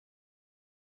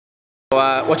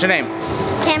What's your name?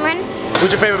 Cameron.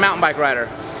 Who's your favorite mountain bike rider?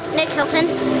 Nic Hilton.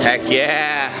 Heck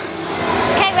yeah!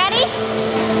 Okay, ready?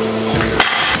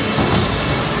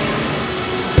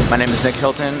 My name is Nic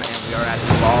Hilton, and we are at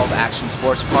Evolve Action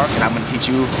Sports Park, and I'm going to teach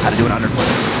you how to do an underflip.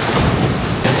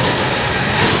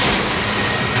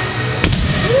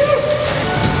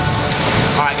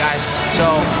 Alright guys,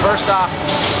 so first off,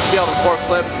 to be able to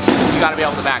Cork-Flip, you got to be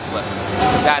able to backflip.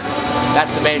 Because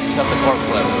that's the basis of the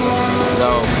Cork-Flip.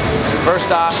 So first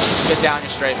off, get down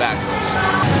your straight backflips.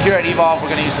 Here at Evolve, we're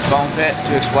going to use a foam pit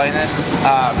to explain this.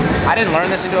 I didn't learn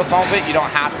this into a foam pit, you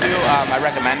don't have to, I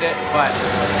recommend it. But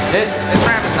this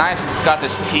ramp is nice because it's got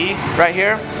this T right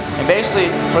here. And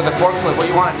basically, for the Cork-Flip, what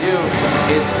you want to do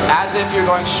is, as if you're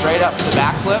going straight up for the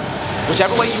backflip,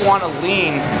 whichever way you want to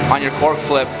lean on your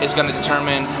Cork-Flip is going to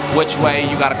determine which way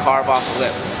you got to carve off the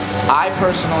lip.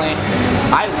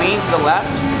 I lean to the left,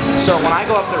 so when I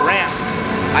go up the ramp,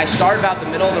 I start about the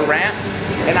middle of the ramp,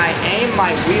 and I aim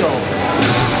my wheel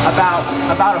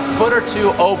about a foot or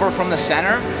two over from the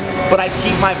center, but I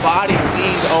keep my body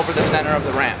leaned over the center of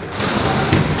the ramp.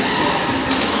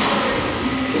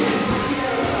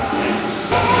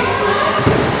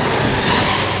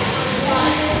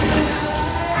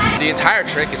 The entire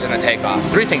trick is in the takeoff.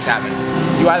 Three things happen.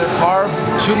 You either carve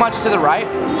too much to the right,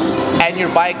 and your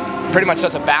bike pretty much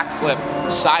does a backflip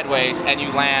sideways, and you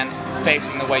land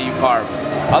facing the way you carved.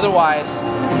 Otherwise,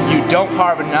 you don't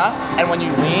carve enough, and when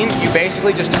you lean, you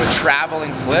basically just do a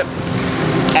traveling flip,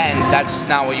 and that's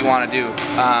not what you want to do.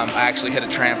 I actually hit a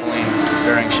trampoline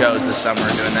during shows this summer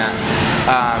doing that.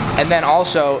 And then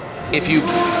also, if you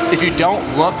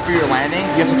don't look for your landing,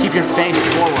 you have to keep your face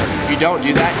forward. If you don't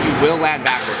do that, you will land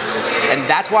backwards. And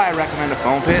that's why I recommend a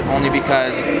foam pit, only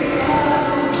because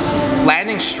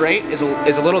landing straight is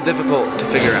a little difficult to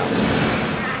figure out.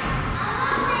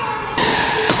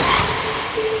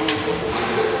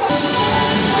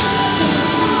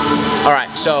 All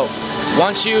right, so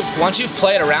once you've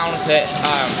played around with it,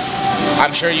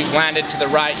 I'm sure you've landed to the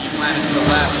right, you've landed to the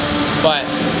left, but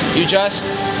you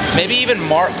just maybe even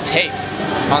mark tape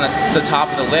on the top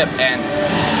of the lip and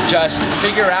just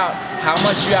figure out how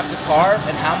much you have to carve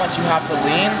and how much you have to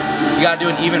lean. You got to do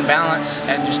an even balance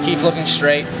and just keep looking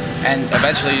straight, and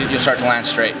eventually you'll start to land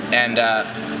straight. And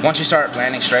once you start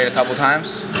landing straight a couple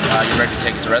times, you're ready to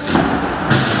take it to resi.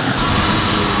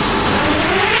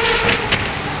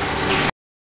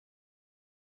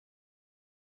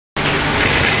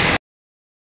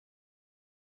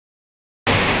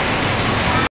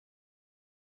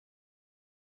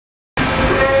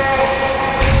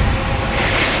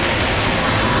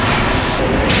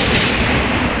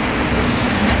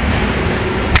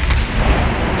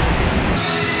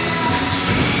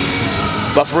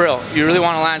 But for real, you really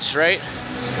want to land straight,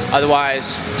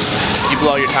 otherwise you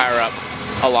blow your tire up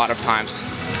a lot of times.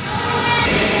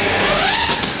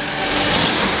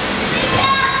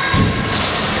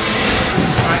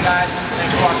 Alright guys,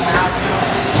 thanks for watching the how-to.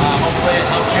 Hopefully it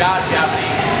helped you out. If you have any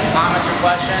comments or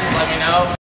questions, let me know.